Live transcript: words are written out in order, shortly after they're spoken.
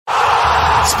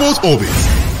Sports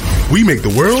Orbit. We make the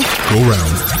world go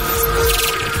round.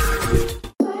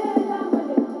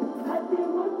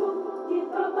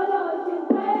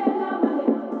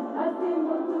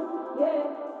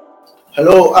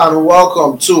 Hello and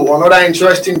welcome to another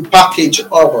interesting package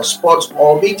of Sports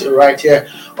Orbit right here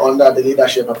under the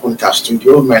leadership of Punta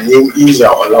Studio. My name is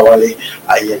Olawale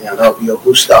Ayeni and I'll be your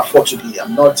host for today.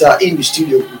 I'm not in the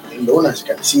studio alone. As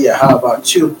you can see, I have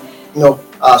two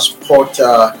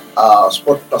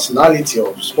sport personality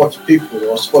or sport people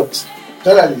or sport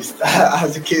journalists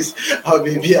as the case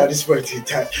may be at this point in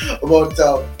time. But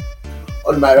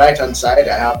on my right hand side,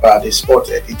 I have the sport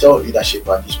editor, leadership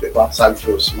and newspaper,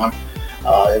 Salif Osman.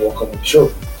 Welcome to the show.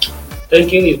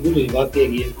 Thank you. It's good to be back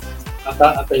again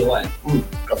after a while.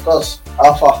 Of course,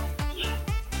 Alpha.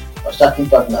 Our starting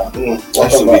partner.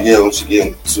 Nice to be here once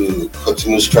again to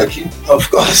continue striking. Of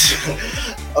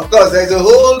course, there's a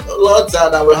whole lot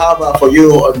that we have for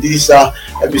you on this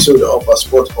episode of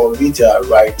Sport Orbit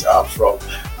right from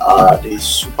the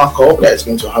Super Cup that is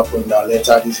going to happen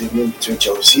later this evening between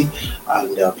Chelsea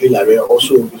and Villarreal.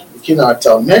 Also looking at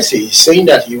Messi saying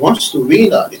that he wants to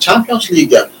win the Champions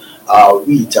League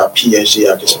with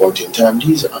PSG at this point in time.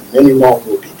 These and many more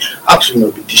will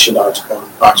be dishing out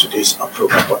on today's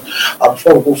program. But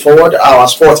before we go forward, our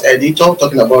sports editor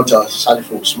talking about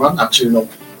Salif Osman actually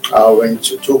went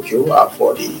to Tokyo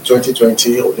for the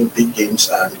 2020 Olympic Games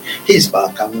and he's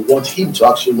back, and we want him to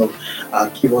actually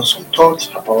give us some thoughts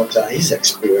about his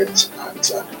experience at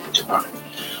Japan.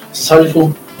 Salif,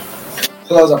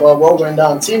 tell us about what went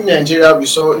down. Team Nigeria, we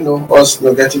saw us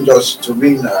getting just to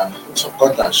win some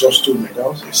contact, just 2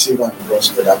 medals, a silver and a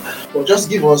bronze medal. But just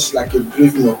give us like a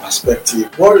brief perspective.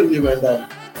 What really went down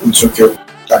in Tokyo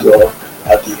at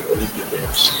the Olympic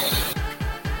Games?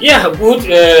 Yeah,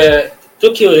 good.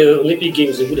 Tokyo Olympic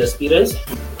Games is a good experience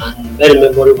and very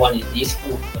memorable one indeed.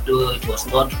 Although it was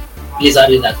not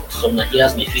pleasantly that some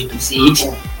Nigerians may feel to see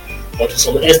it, but to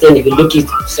some extent, if you look it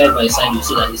side by side, you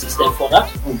see that it's a step forward.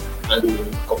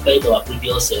 And compared to our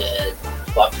previous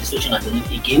participation at the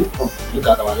Olympic Game, look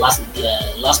at our last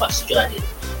participation at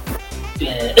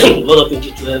the World Cup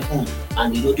 2012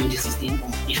 and the Euro 2016.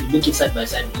 If you look it side by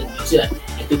side, you see that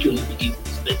the Tokyo Olympic Game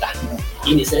is better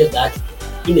in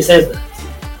the sense that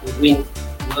we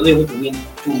were able to win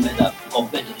 2 medals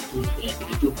compared to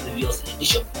the two previous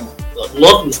editions. But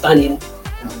notwithstanding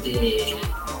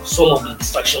some of the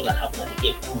distractions that happened at the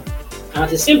game. And at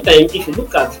the same time, if you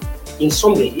look at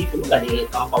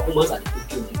our performance at the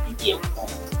Tokyo Olympic Game,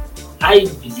 I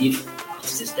believe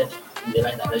it's a step in the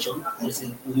right direction.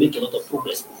 We make a lot of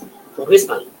progress. For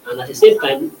instance, and at the same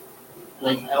time,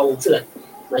 I would say that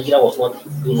Nigeria was not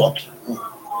too lucky.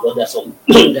 But there's some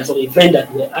events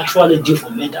that were actually due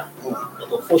for medal,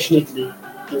 but unfortunately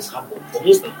things happened. For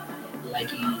instance, like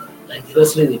the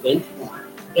wrestling event,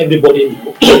 everybody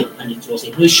knew, and it was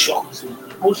a great shock. It was a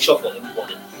good shock for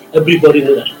everybody. Everybody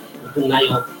knew that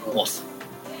Nayo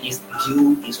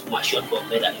is matured for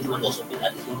medal. Everyone was hoping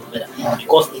that he's going to medal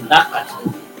because in that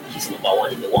category he's number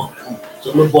 1 in the world.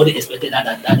 So nobody expected that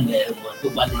and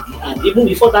even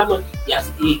before that one,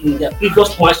 yes, in the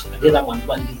previous match against that one,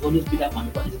 he always beat that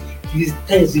one. He's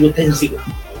 10-0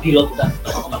 period to that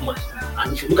match.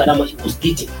 And if you look at that match, it was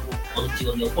beating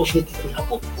until the unfortunate thing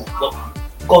happened. But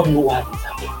God knows why it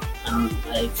happened. And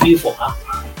I feel for her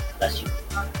that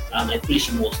I pray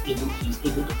she was able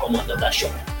to come out of that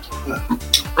shock.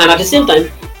 And at the same time,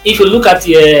 if you look at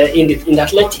in the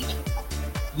athletic,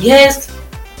 yes,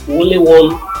 we only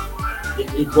won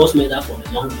the bronze medal from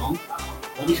the long jump.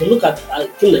 But if you look at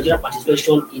Team Nigeria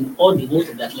participation in most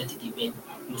of the athletic events,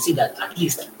 you see that at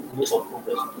least we made some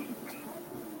progress.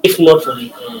 If not for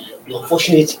the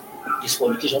unfortunate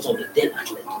disqualifications of the 10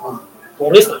 athletes.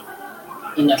 For instance,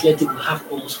 in athletic we have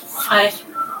almost 5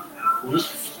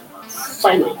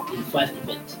 final in 5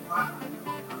 events.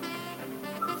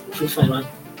 The final,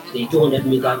 the 200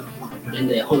 meters, then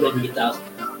the 100 meters,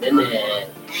 then the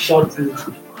short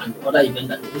put, and other events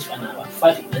that will this final, about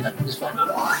 5 events that will this final.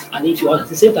 And if you at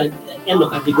the same time, the end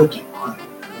of category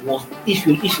was if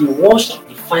you watch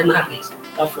the final race,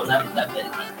 that final race that very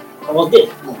day, I was there,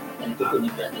 and the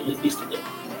Olympics together,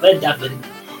 that very day.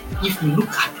 If you look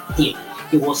at him,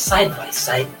 he was side by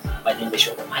side by the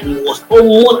nation, and he was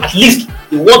almost at least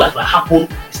the one that will happen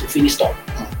is to finish top.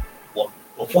 But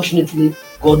unfortunately,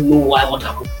 God knows why what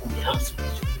happened in the hamstring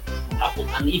happened.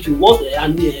 And if you watch the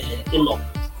Enoch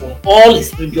from all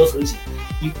his previous races,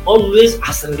 he always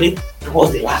accelerated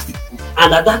towards the last.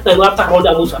 And at that time,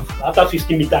 after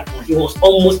 50 meters, he was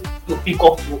almost to pick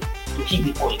up to hit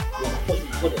the point.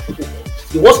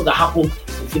 The worst that happened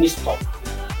is to finish top.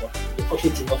 But the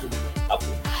unfortunate thing doesn't happen.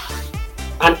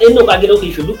 And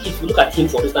if you look at him,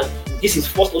 for instance, this is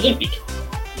first Olympic.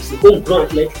 He's a homegrown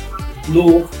athlete,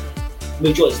 no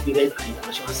major experience at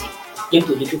international scene. Came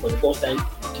to Olympic for the first time,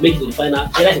 make it to the final.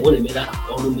 Either he won a medal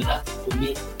or no medal. To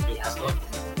me, he has done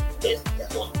his best. He has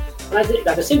done. And I think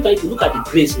at the same time, if you look at the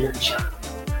Grace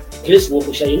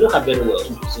Nwokosha, you know her very well.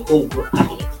 She's a homegrown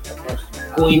athlete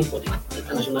going for the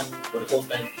international for the first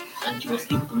time, and she was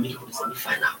able to make it to the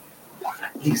semi-final.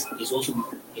 At least it's also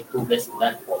a progress in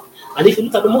that form. And if you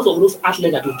look at most of those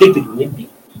athletes that will take the Olympic,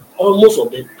 almost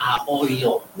of them are all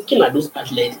young. Looking at those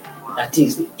athletes, that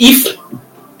is, if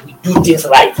we do things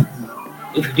right,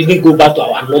 if we didn't go back to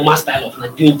our normal style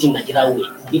of doing things Nigeria way,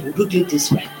 if we do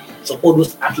things right, support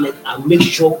those athletes and make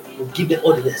sure we give them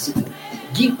all the necessity.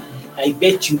 I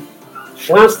bet you,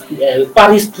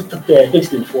 Paris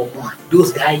 2024,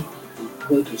 those guys are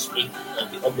going to speak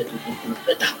and be up there to do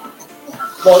better.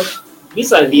 But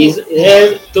this and this,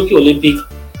 Tokyo Olympic,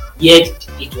 yet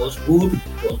it was good,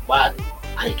 it was bad,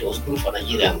 and it was good for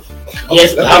Nigeria.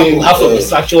 Yes, we have some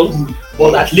distraction,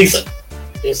 but at least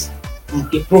there's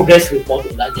a progress report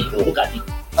on that day. You look at it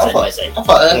side by side.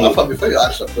 Before you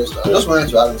ask the question, I just wanted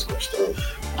to ask this question.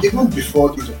 Even before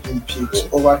the Olympics,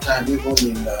 over time, even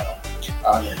in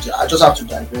I just have to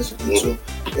digress a bit. So,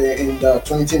 in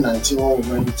 2019, when we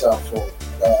went for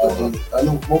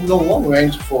when we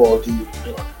went for the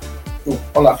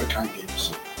All African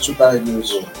Games, Super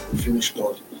Eagles finished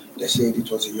third. They said it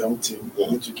was a young team. We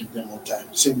need to give them more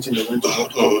time. Same thing they went to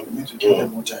World Cup. We need to give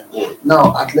them more time.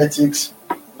 Now, athletics,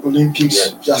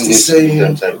 Olympics, just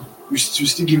saying we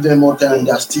still give them more time.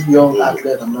 They're still young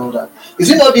athletes and all that. Is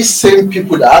it not these same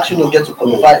people that actually don't get to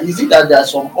qualify? Is it that there are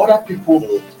some other people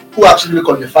who actually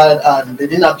qualified and they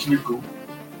didn't actually go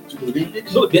to the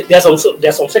Olympics? No, there's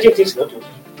some certain things you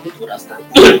need to understand.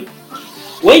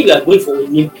 When you are going for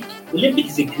Olympic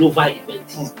is a global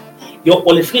event. Your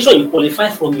qualification, you qualify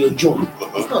from your zone.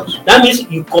 That means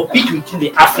you compete within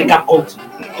the African country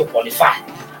to qualify.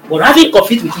 But having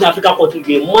compete within the African country,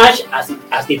 you emerge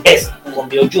as the best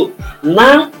from your zone.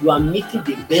 Now you are meeting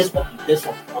the best of the best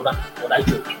from other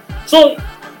zone. So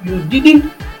you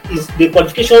didn't the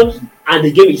qualification and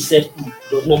the game itself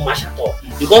does not match at all,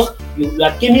 because you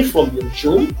are coming from your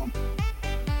zone,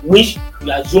 which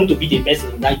you are zoomed to be the best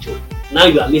in that zone. Now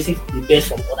you are missing the best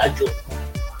from other zone.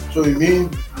 So you mean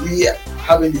we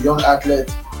having the young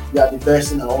athletes, we are the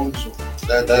best in our own zone?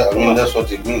 That's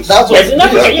what it means. That's what it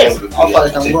means. Yes. How far I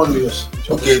can go on this?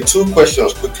 Okay, two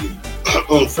questions quickly.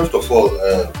 First of all,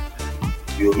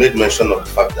 you made mention of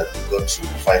the fact that you got to the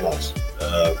finals.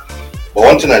 But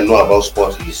one thing I know about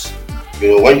sport is,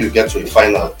 when you get to a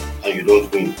final and you don't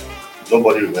win,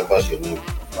 nobody remembers your name.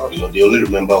 They only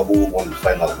remember who won the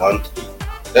final one.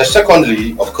 Then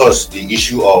secondly, of course, the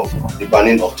issue of the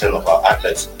banning of 10 of our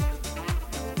athletes.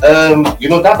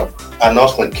 That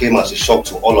announcement came as a shock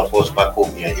to all of us back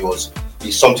home here.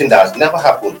 It's something that has never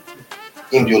happened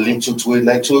in the Olympics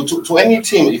to any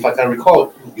team, if I can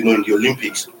recall, in the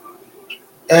Olympics.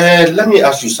 Let me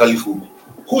ask you, Salifu,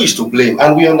 who is to blame?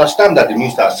 And we understand that the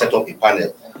minister has set up a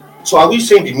panel. So are we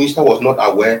saying the minister was not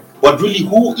aware? But really,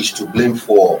 who is to blame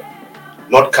for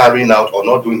not carrying out or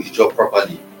not doing his job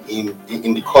properly in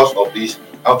the course of this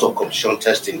out of competition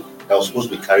testing that was supposed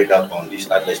to be carried out on this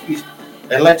athletes? Please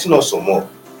enlighten us some more.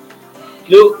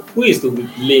 Who is to be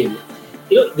blamed?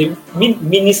 The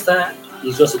minister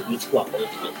is just a political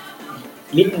appointment.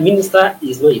 Minister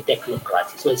is not a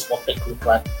technocrat. It's not a sport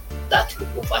technocrat that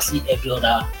oversee every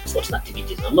other sporting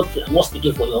activities. I'm not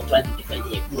speaking for you or trying to defend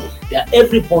him.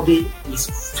 Everybody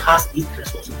has its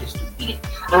responsibilities to blame.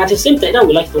 And at the same time, I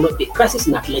would like to know the crisis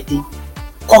in athletics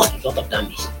caused a lot of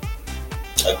damage.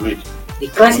 Agreed. The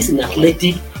crisis in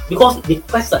athletics, because the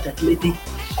crisis at athletics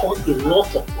caused a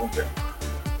lot of problems.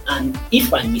 And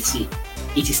if I may say,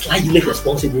 it is largely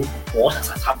responsible for what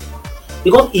has happened.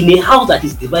 Because in a house that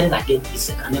is divided again,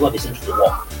 it can never be sent to the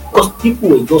wall. Because people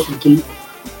were just looking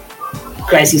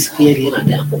crisis here and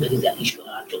there and forgetting their issue.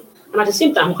 And at the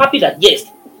same time, I'm happy that yes,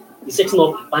 he's setting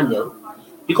up a panel,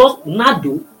 because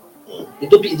NADO, the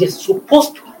WPA, is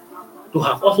supposed to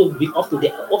have also be up to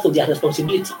their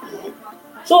responsibility.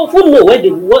 So who know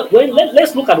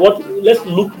let's look at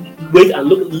wait and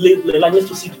look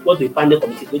to see what the panel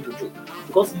committee is going to do.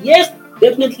 Because yes,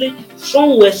 definitely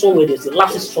somewhere there's a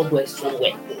lapses somewhere,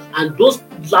 and those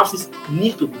lapses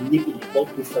need to be nipped in the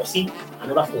bud to foresee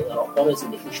another occurrence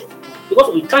in the future.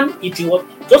 Because we can't,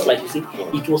 just like you say,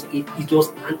 it was a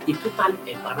total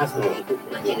embarrassment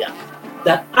for Nigeria.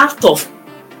 That out of,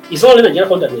 it's only Nigeria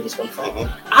country that were disqualified.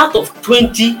 Out of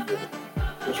 20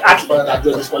 athletes that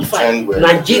were disqualified,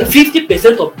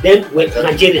 50% of them were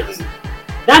Nigerians.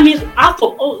 That means out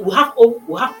of all, we have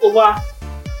over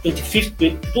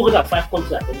 25th, 205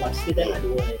 countries that participated at the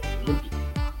Olympics.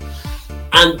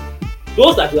 And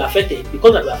those that were affected,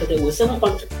 because that were affected, were 7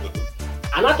 countries.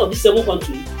 And out of these 7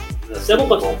 countries,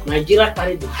 Nigeria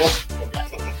carried the first of that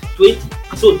 20.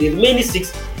 So the remaining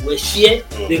 6 were shared,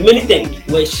 the remaining 10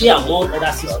 were shared among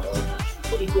other 6 countries.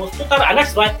 So it was total, and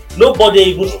that's why nobody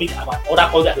even speak about other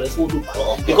countries that were so good,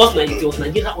 because it was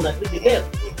Nigeria on the belt,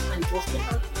 and it was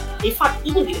total. In fact,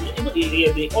 even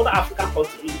the other African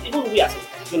countries, even we as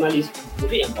journalists, we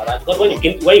feel embarrassed, because when you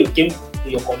came to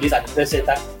your colleagues at the press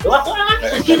center, they were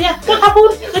Nigeria, what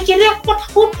happened? Nigeria, what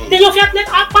happened? Then your athlete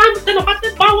are banned, then your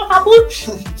athlete ban, what happened?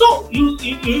 So you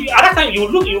at that time you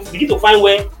begin to find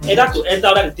where either to enter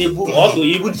under the table or to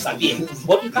even disappear.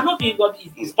 But it cannot be, but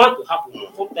it's bound to happen.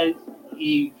 Sometimes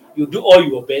you do all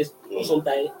your best, or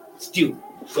sometimes still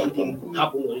something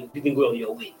happened or it didn't go on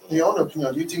your way. In your own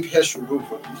opinion, do you think hair should go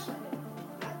for this?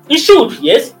 It should,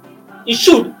 yes. It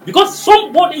should, because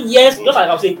somebody, yes, just like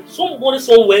I was saying, somebody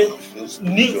somewhere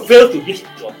failed to do his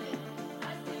job.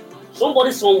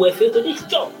 Somebody somewhere failed to do his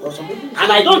job.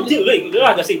 And I don't think,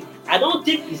 like I said, I don't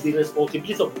think it's the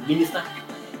responsibility of the minister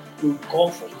to call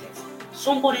for it.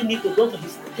 Somebody needs to go to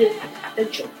his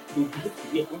attention.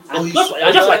 And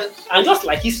just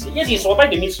like he said, yes, he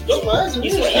survived the ministry.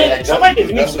 He survived the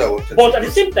ministry. But at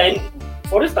the same time,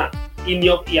 for instance, in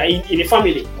a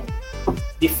family,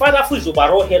 the father who is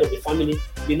overall head of the family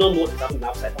may not know what is happening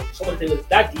outside. Somebody tells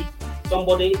daddy,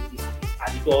 somebody is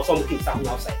at the door, something is happening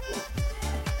outside.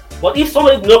 But if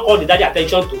somebody does not call the daddy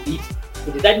attention to it, so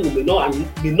the daddy may not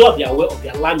be aware of the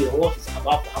alarm or what is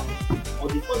about to happen.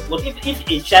 But if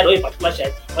a child or a particular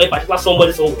child or a particular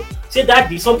somebody somewhere say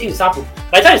daddy something is happened,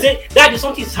 by the time you say daddy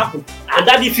something is happened and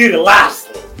daddy feel relaxed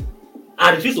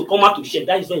and refuse to come out to share,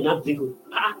 that is when you now think,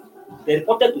 they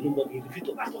reported to him but he refused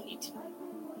to act on it.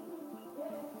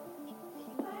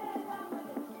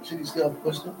 See this guy have a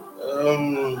question?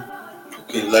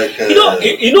 Okay, like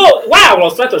you know why I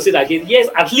was trying to say that again. Yes,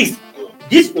 at least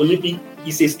this Olympic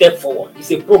is a step forward.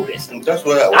 It's a progress. And that's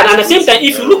why and at the same time,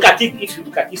 if you look at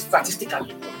it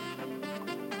statistically,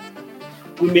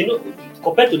 we may not,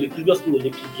 compared to the previous 2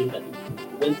 Olympic games that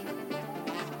we went to,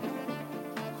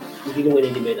 we didn't win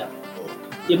any medal.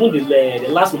 Even the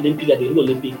last Olympic, the Rio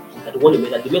Olympic, that won the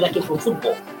medal came from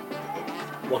football,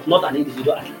 but not an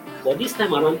individual athlete. But this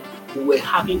time around, we were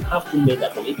having half 2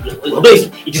 medals from it. Although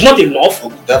it is not enough,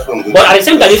 but at the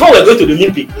same time, before we're going to the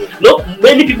Olympic,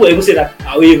 many people even say that,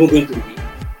 are we even going to the Olympic?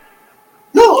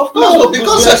 No, of course, no,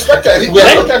 because expected.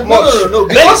 No.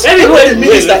 Because even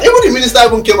the minister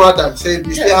even came out and said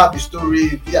we still have the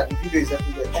story. Yeah, the video is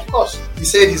everywhere. Of course, he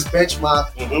said his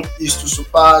benchmark is to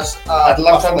surpass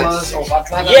performance of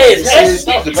Atlanta. Yes,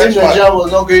 Nigeria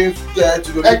was not going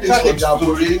to the Olympics for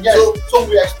Jamboree. So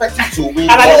we expect it to win.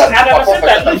 And at the same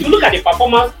time, if you look at the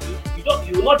performance,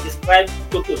 you will not describe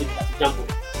Tokyo Olympics as a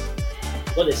Jamboree,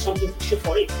 because there's something to show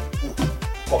for it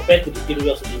compared to the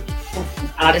previous Olympics.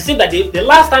 And at the same time, the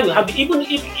last time you have even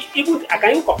I can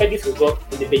even compare this result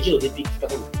with the Beijing Olympics.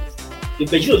 The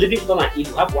Beijing Olympics 2008,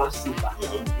 you have 1 silver.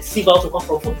 The silver also comes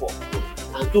from football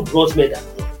and 2 bronze medals.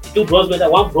 2 bronze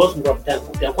medals, 1 bronze from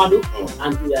taekwondo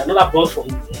and another bronze from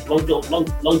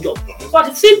long jump. So at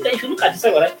the same time, if you look at the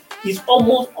same, right, it's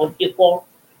almost on equal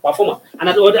performance. And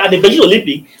at the Beijing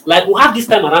Olympics, like we have this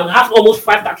time around, we have almost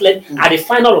 5 athletes at the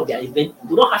final of their event.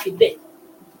 We don't have it there.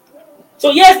 So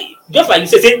yes, just like you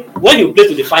say, when you play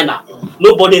to the final,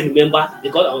 nobody remember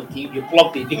because until you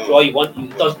clock the victory,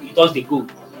 you touch the goal.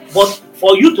 But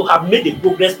for you to have made the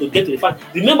progress to get to the final,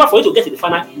 remember, for you to get to the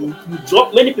final, you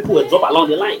drop. Many people will drop along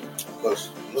the line.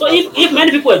 So if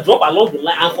many people will drop along the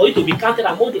line, and for you to be counted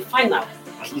among the final,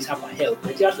 at least have a help.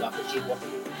 Nigeria should appreciate what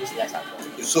these guys have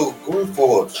done. So going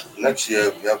forward, next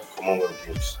year we have Commonwealth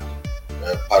Games.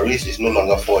 Paris is no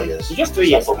longer 4 years. It's just 3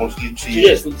 years. For mostly 3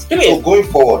 years. So going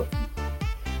forward,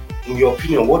 in your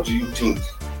opinion, what do you think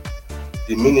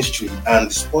the ministry and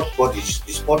the sport bodies,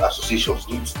 the sport associations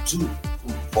need to do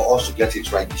for us to get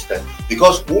it right this time?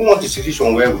 Because we want a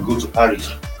situation where we go to Paris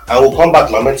and we'll come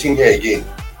back lamenting here again.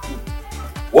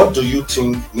 What do you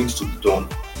think needs to be done?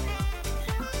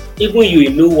 Even you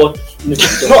know what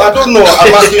needs to be done. No, I don't know.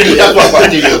 I'm asking you. That's what I'm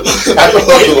asking you. I don't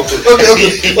know.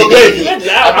 Okay.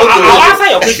 I'll answer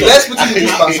your question. Let's put it in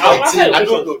this perspective. I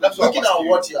don't know. That's what Looking at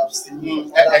what you have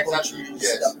seen, other countries,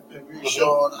 the preparation,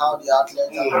 how the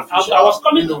athletes I was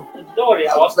coming to. Don't worry.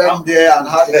 I was went there and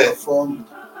how they performed.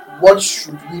 What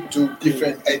should we do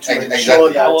differently to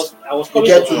ensure that I was coming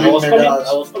to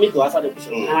answer the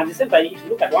question. And at the same time, if you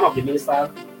look at one of the minister's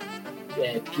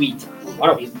tweet, one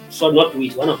of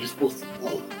his posts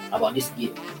about this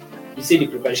game, he said the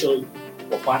preparation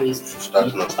for Paris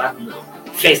start now.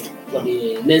 First, for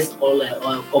the next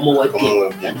Commonwealth game,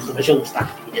 that the celebration will start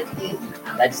immediately.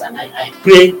 And that is, and I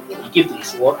pray he keep to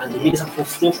his word, and the minister for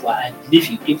so far, I believe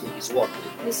he keep to his word.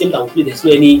 At the same time, there's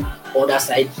no any other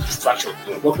side distraction.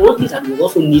 But one thing that we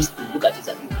also need to look at is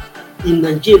that in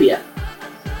Nigeria,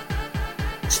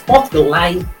 sport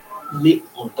rely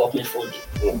on government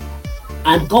funding,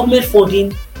 and government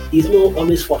funding is not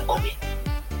always forthcoming.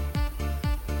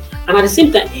 And at the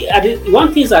same time,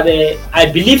 one thing is that I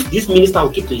believe this minister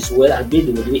will keep to his word and be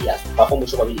the way he has performed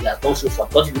so far. He has done so far.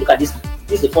 Because if you look at this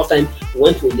is the first time we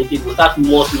went to Olympics without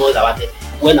much noise about it.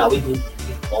 When are we going to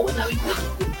do or when are we going to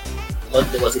do?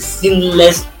 Because there was a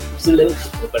seamless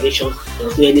operation. There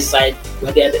was no any side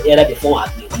where either the phone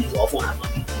has been released or phone has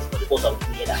not been released, but the phone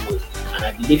has hear that noise. And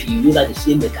I believe he used the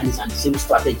same mechanism and the same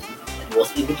strategy that he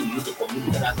was able to use to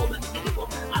communicate with the government to get the phone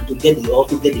and to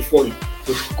get the phone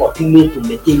to continue to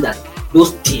maintain that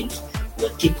those teams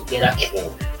will keep together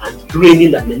and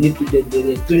training that they need to do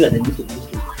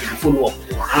to follow up.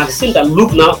 And at the same time,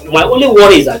 look now, my only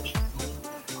worry is that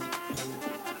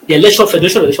the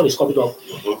federation election is coming up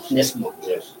next month.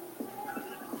 Yes.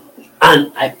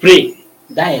 And I pray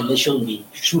that election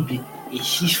should be a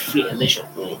free election.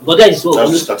 But that is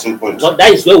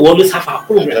where we always have our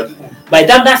problem. By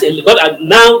that, because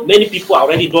now many people are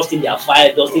already dusting their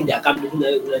fire, dusting their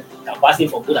canvassing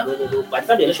for good and no. By the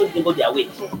time the election didn't go their way,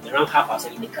 around half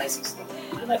ourselves in the crisis.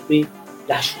 And I pray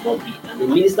that should not be. And the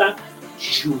minister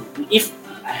should, if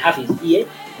I have his ear,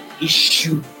 he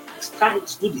should stand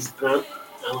his ground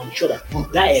and ensure that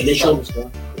that election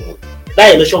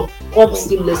comes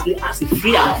seamlessly as a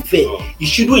free and fair. He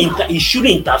shouldn't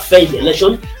interfere in the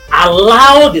election.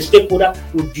 Allow the stakeholder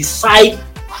to decide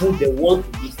who they want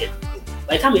to give them.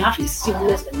 By the time we have a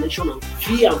seamless election and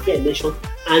free and fair election,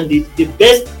 and the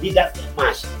best leaders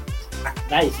emerge,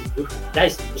 that is a good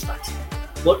start.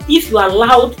 But if you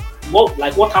allowed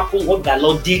what happened, what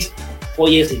Galon did 4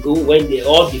 years ago when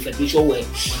all the federation were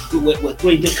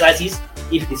thrown into crisis,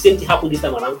 if the same thing happened this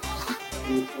time around,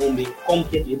 we may come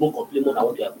here to even complain more about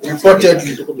what we have.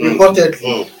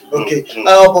 Reportedly. Okay.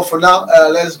 But for now,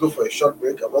 let's go for a short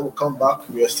break. When we come back,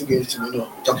 we are still going to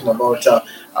talking about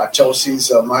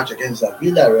Chelsea's match against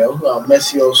Villarreal.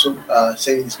 Messi also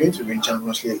saying he's going to win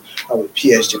Champions League with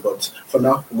PSG. But for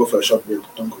now, we'll go for a short break.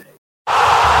 Don't go.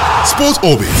 Sports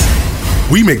Orbit.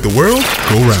 We make the world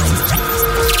go round.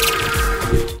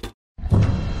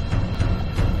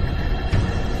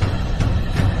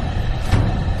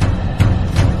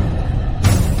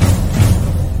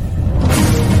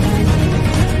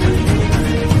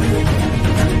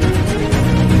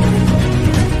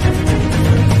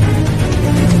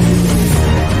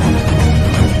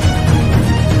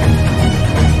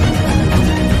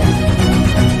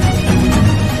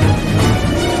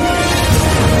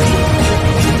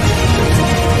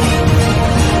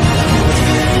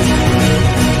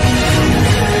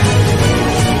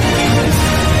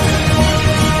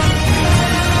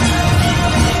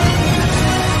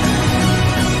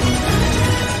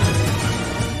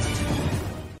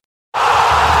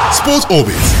 Sports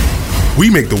Orbit. We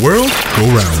make the world go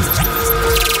round.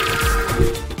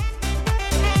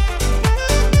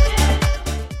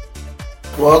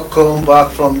 Welcome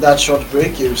back from that short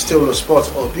break. You're still on Sports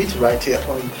Orbit right here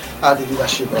on the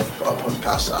leadership of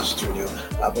podcast studio.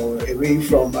 Away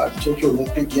from the Tokyo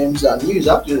Olympic Games, news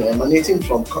actually emanating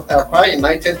from Kwara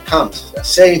United camps. They're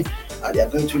saying they are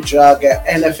going to drag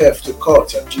NFF to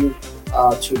court due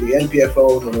to the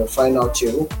NPFL final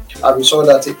table. We saw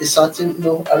that a certain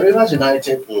Kwara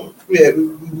United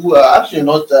who are actually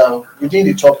not within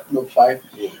the top 5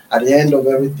 at the end of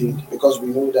everything, because we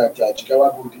know that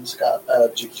Jigawa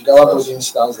Golden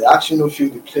Stars, they actually feel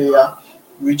the player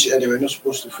which they were not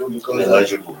supposed to feel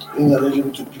because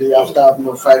ineligible to play after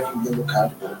having 5 yellow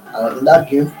card. In that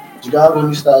game, Jigawa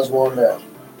Golden Stars won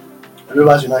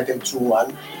Rivers United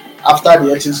 2-1. After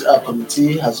the ethics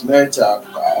committee has met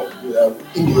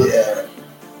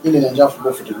in the Nigerian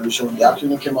Football Federation, they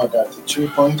actually came out that 3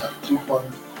 points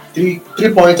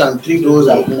and 3 goals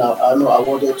have been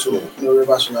awarded to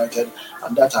Rivers United,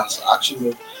 and that has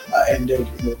actually ended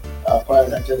Kwara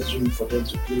United's dream for them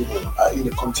to play in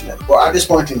the continent. But at this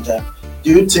point in time, do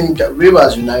you think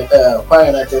Rivers United, Kwara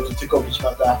United, to take up this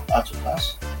matter to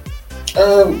pass?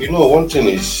 One thing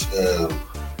is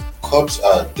courts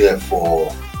are there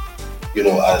for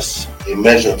as a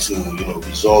measure to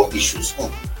resolve issues.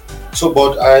 So,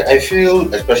 but I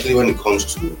feel, especially when it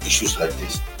comes to issues like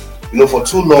this, for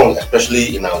too long,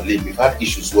 especially in our league, we've had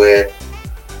issues where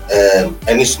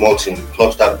any small team,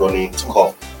 clubs start running to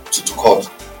court.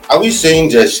 Are we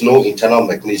saying there's no internal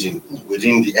mechanism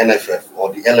within the NFF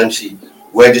or the LMC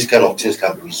where this kind of things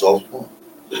can be resolved?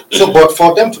 So, but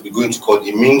for them to be going to court,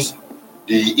 it means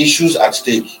the issues at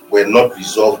stake were not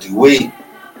resolved the way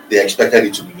they expected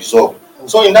it to be resolved.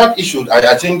 So, in that issue,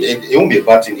 I think it won't be a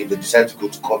bad thing if they decide to go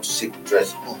to court to seek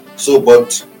redress. So,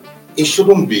 but it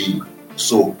shouldn't be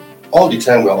so. All the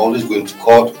time, we're always going to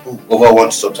court over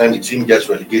one. Sometimes the team gets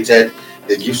relegated,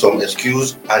 they give some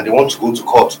excuse, and they want to go to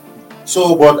court.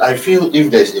 So, but I feel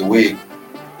if there's a way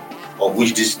of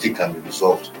which this thing can be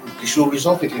resolved, they should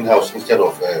resolve it in-house instead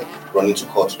of running to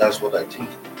court. That's what I think.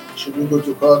 Should we go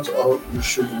to court, or you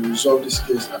should resolve this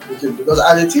case application? Because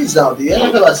as it is now, the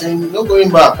NFF are saying no going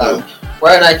back, and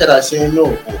Kwara United are saying no.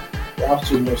 You have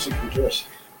to seek redress.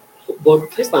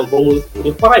 But first and foremost,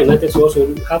 the Kwara United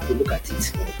also have to look at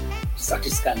it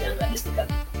statistically and realistically.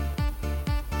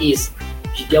 Is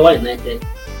Jigawa United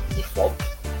the fault?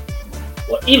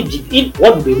 But if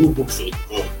what would the rule book say?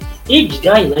 If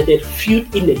Jigawa United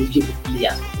field ineligible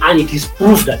players and it is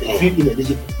proved that they field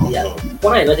ineligible players,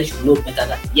 Kwara United should know better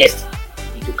that yes,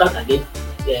 if you can't again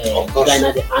Jigawa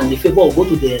United and the favor will go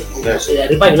to the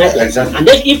River United. Exactly. And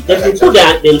then if they put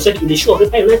themselves in the shoe of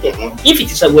River United, if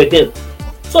it is with them.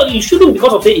 So you shouldn't,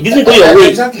 because of it doesn't go your way.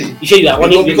 Exactly. You say you are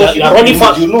running, you are running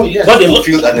fast. You know, yes, you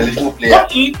field an eligible player,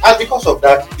 and because of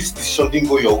that, this decision didn't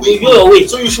go your way.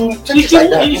 So you should take it like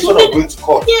that instead of going to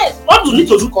court. Yes. What do you need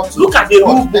to look at the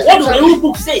rule book? What does the rule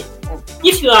book say?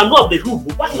 If you are not the rule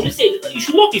book, what do you say? You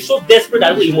should not be so desperate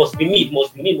that it must be me, it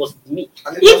must be me, it must be me.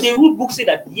 If the rule book say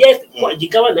that yes,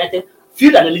 Jigawa United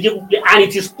field an eligible player and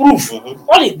it is proof,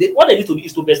 what they need to do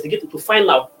is to investigate to find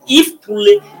out if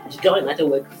truly Jigawa United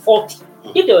were 40.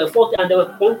 If they were 40 and they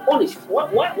were punished,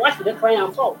 why should they try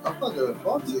and fall? Of course, they were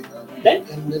 40. Then?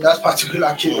 In that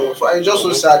particular case, so it's just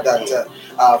so sad that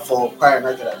for Kwara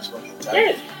United at this point in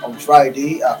time, on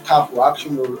Friday, CAF will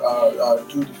actually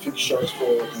do the fixtures for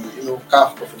the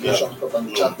CAF Confederation Cup and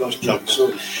the Champions League.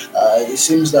 So it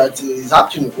seems that it's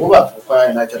actually over for Kwara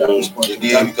United at this point in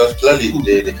time. Because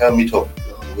clearly they can't meet up.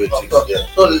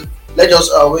 So let's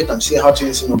just wait and see how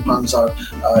things pans out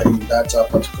in that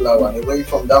particular one. Away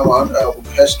from that one, we'll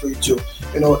head straight to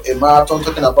a marathon,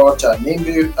 talking about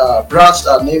Brass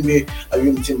Nambe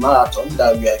Unity Marathon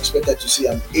that we are expected to see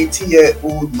an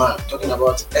 80-year-old man, talking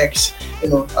about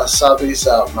a service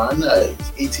man,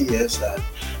 80 years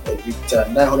with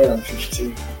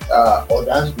 950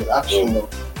 others will actually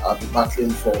be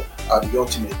battling for the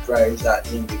ultimate prize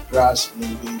in the Brass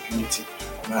Nambe Unity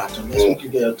Marathon. Let's look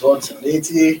at your thoughts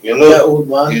lately. Old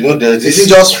man. There's this. Is it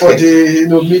just for the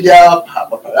media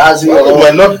paparazzi? Well, it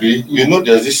might not be.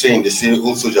 There's this saying, they say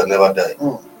old soldier never die.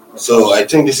 So I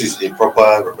think this is a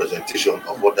proper representation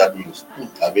of what that means.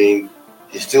 I mean,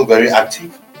 he's still very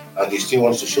active, and he still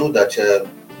wants to show that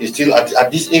he's still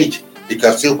at this age, he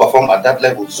can still perform at that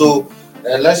level. So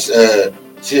let's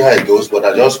see how it goes. But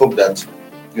I just hope that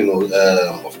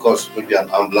of course, maybe an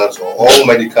ambulance or all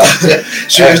medical.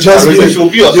 Should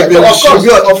be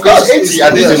of course 80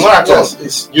 and it's a marathon.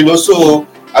 So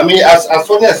I mean, as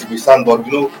funny as it may sound, but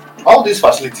all these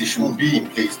facilities should be in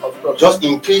place, just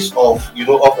in case of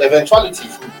of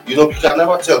eventualities. You can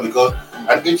never tell, because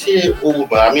an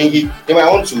 80-year-old man, I mean, he might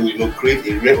want to create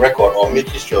a record or make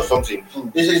history or something.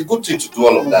 It's a good thing to do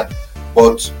all of that,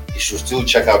 but he should still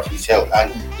check out his health,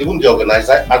 and even the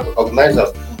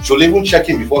organizers should even check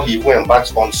him before he even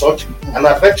embarks on such an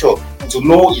adventure to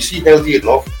know, is he healthy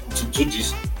enough to do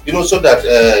this, so that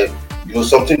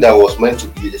something that was meant to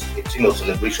be a thing of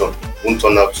celebration won't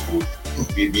turn out to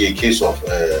be a case of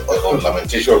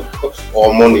lamentation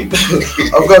or money.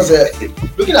 Of course,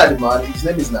 looking at the man, his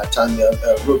name is Nathaniel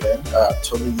Ruben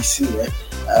Tony Isile.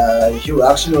 He will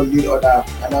actually lead other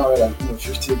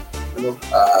 950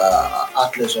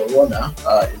 athletes or runner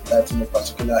in that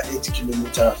particular 8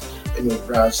 kilometers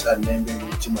Brass and Nambe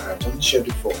Unity Marathon,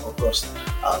 scheduled for August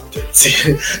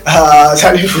 30.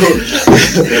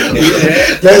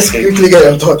 Let's quickly get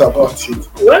your thought about it.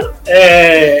 Well,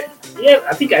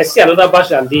 I think I see another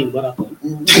Bash and Dean marathon.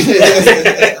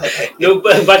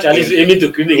 Bash and is aiming to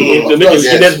make a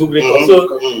Guinness Book record.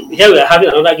 So here we are having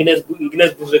another Guinness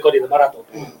Book record in the marathon.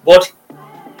 But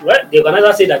the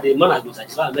organizer said that the man has been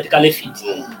satisfied medically fit,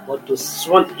 but to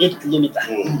run 8 kilometers.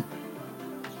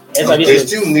 They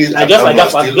still need just like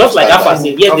that.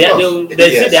 Yes, they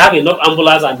say they have enough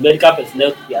ambulance and medical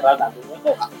personnel to be around.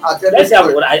 Let's say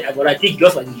what I think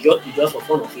just for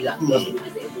fun of it, and just to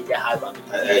make the media hype and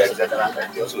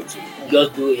just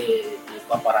do a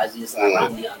paparazzi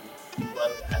around here.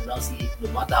 And now see,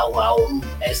 no matter how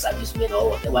ex-servicemen or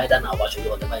whatever, either now watch or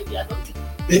whatever, if they are not.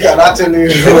 You can actually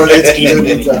run 8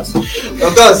 kilometers.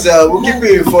 Of course, we'll keep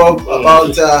you informed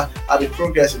about the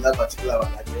progress in that particular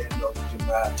one at the end of the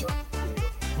marathon.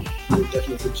 we'll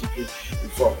definitely keep you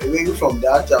informed. Away from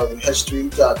that, we head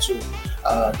straight to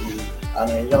the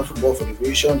Nigerian Football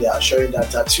Federation. They are showing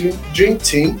that Dream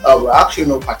Team will actually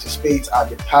not participate at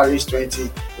the Paris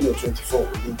 2024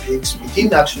 Olympics. We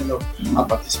didn't actually not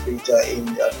participate in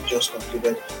the just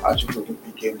completed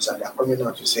Olympic Games, and they are coming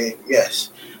out to say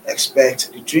yes,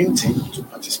 expect the Dream Team to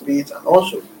participate and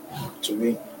also to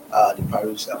win the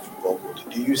Paris Football Gold.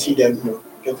 Do you see them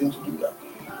getting to do that?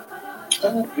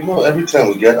 Every time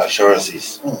we get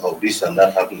assurances of this and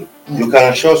that happening, you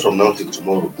can assure us from now till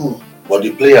tomorrow. But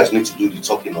the players need to do the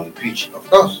talking on the pitch. Of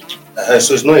course.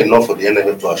 So it's not enough for the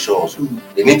NFF to assure us.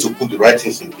 They need to put the right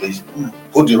things in place,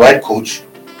 put the right coach.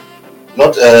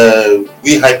 Not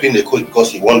we hyping the coach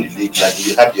because he won the league like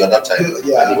we had the other time, and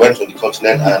he went on the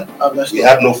continent and we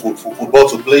had no football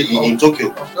to play in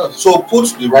Tokyo. So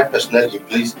put the right personnel in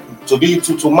place to be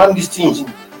to man these teams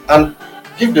and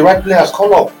give the right players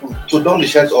call up to don the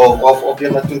shirts of the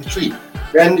under 23.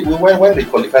 Then when they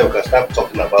qualify, we can start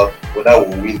talking about whether we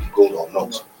will win the gold or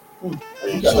not.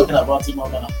 You're talking about Team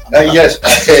Obama. Yes,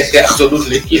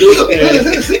 absolutely.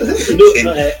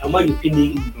 Among your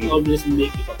opinion, always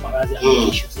make the paparazzi and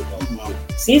issues about.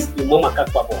 Since the Mama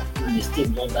Kakpabo and his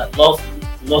team lost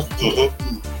the team,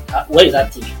 where is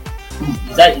that team?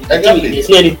 Is that exactly. There's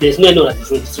no at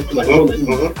the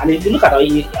moment. And if you look at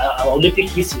our Olympic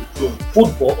history,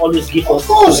 football always gives us. Of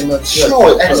course,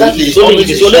 sure, exactly. It's only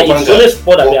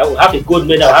sport that we have a gold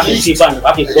medal, have a silver, and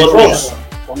have a gold bronze.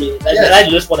 For me, that's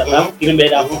the sport that we have green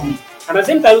medal. And at the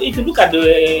same time, if you look at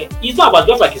it's not about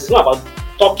just like it's not about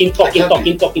talking, or talking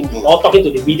to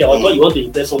the media, or what you want to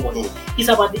impress someone. It's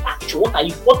about the actual.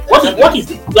 What is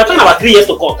it? We are talking about 3 years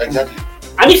to come. Exactly.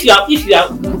 And if you are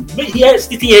here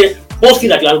sitting here boasting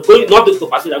that you are going not to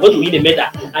pursue, you are going to win a medal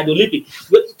at the Olympics.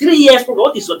 3 years program.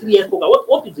 What is your 3 years program?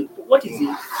 What is the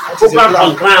program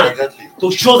on ground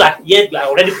to show that yes, we are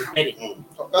already prepared?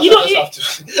 I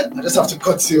just have to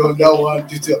cut you on that one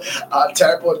due to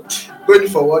time. But going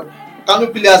forward, Kano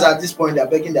players at this point they are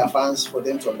begging their fans for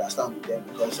them to understand with them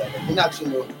because they didn't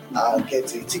actually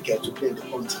get a ticket to play in the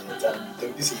continent, and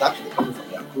this is actually coming from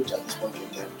their coach at this point in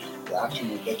time. They are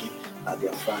actually begging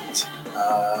their fans.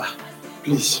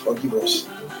 Please forgive us.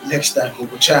 Next time we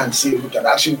will try and see if we can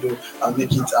actually do and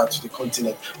make it out to the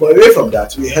continent. But away from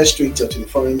that, we head straight to the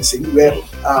foreign scene where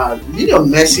Lionel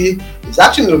Messi is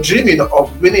actually dreaming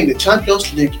of winning the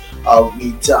Champions League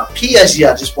with PSG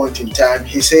at this point in time.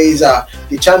 He says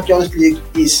the Champions League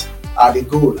is the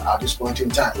goal at this point in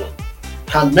time.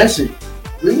 Can Messi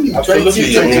win the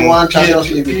 2021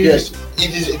 Champions League with PSG?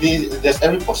 There's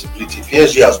every possibility.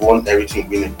 PSG has won everything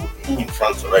winnable in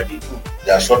France already.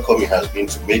 Their shortcoming has been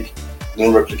to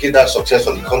replicate that success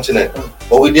on the continent.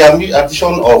 But with the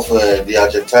addition of the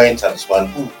Argentine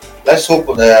talisman, let's hope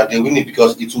they win it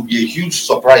because it will be a huge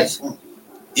surprise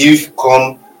if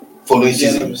come following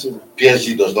season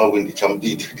PSG does not win the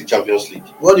Champions League.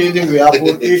 What do you think will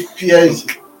happen if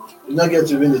PSG will not get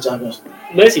to win the Champions League?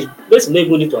 Messi no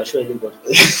even need to assure anybody.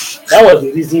 That was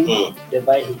the reason they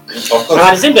buy him. And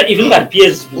at the same time, if you look at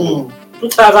PSG,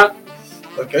 2000.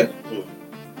 Okay.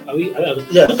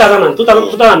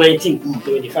 2019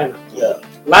 they were in the final.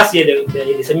 Last year they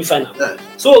were in the semi-final.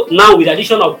 So now with the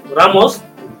addition of Ramos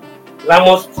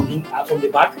from the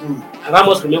back, and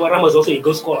Ramos also a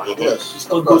goal scorer. He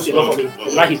scored goals enough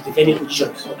from his defending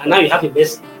position. And now you have a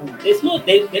Messi. If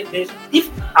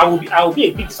I will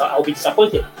be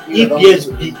disappointed if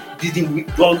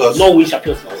PSG does not win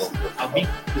Champions League.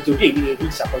 It will be a big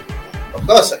disappointment. Of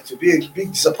course, it will be a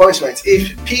big disappointment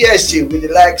if PSG, with the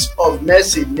likes of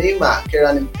Messi, Neymar,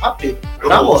 Kylian Mbappe,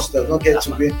 Ramos does not get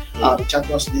to win the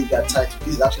Champions League title.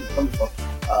 This is actually coming from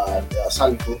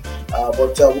Salifo.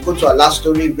 But we'll go to our last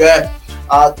story where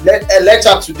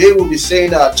later today we'll be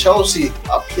saying Chelsea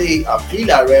play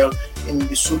Villarreal in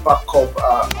the Super Cup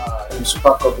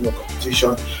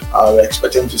competition. We're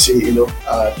expecting to see the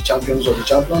champions of the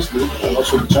Champions League and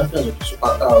also the champions of the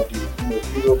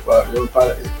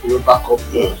Europa Cup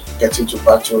getting to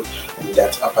battle in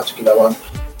that particular one.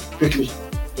 Quickly,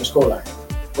 the scoreline.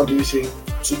 What do you see?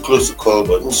 Too close to call,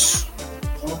 but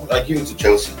I give it to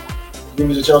Chelsea. Give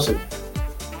it to Chelsea.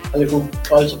 And who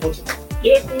are you supporting?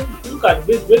 Yeah, look at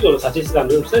the statistics and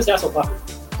the Chelsea has suffered.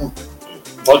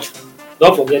 But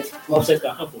don't forget, offset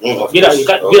can happen. Vida is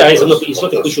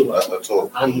not a pushover. At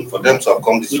all. And for them to have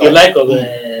come this far. With the like of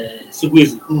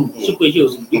Sugwezi. Sugwezi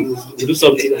will do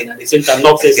something and at the same time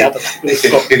knocks us out of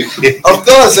the Of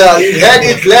course, you heard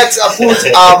it. Let's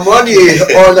put our money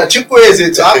on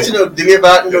Chukwueze to actually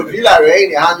deliver Villarreal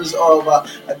in the hands of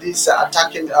this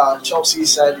attacking Chelsea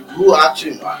side who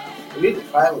actually really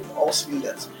fire with all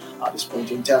cylinders. at this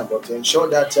point in time. But to ensure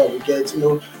that we get,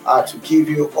 to give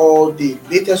you all the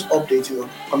latest updates,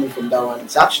 coming from that one,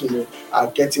 it's actually,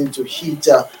 getting to hit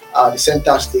the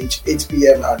center stage, 8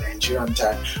 p.m. Nigerian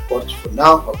time. But for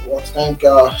now, I want to thank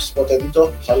Sport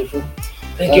Editor Salifu.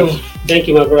 Thank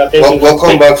you, my brother.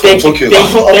 Welcome back from Tokyo. You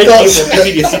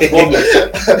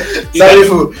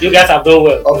guys have done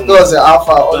well. Of course,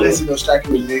 Alpha always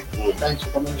striking with me. Thanks for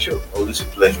coming on the show. Always a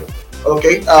pleasure.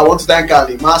 Okay, I want to thank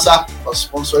the Masa for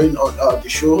sponsoring on the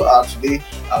show today.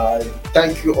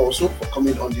 Thank you also for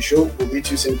coming on the show. We'll meet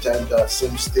you same time,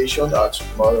 same station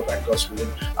tomorrow by God's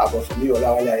willing. But for me,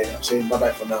 Olawale, I'm saying bye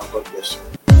bye for now. God bless you.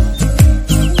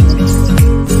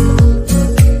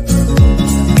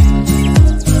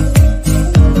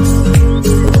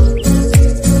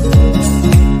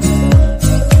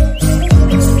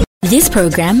 This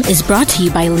program is brought to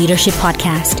you by Leadership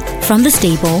Podcast from the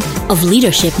stable of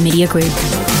Leadership Media Group.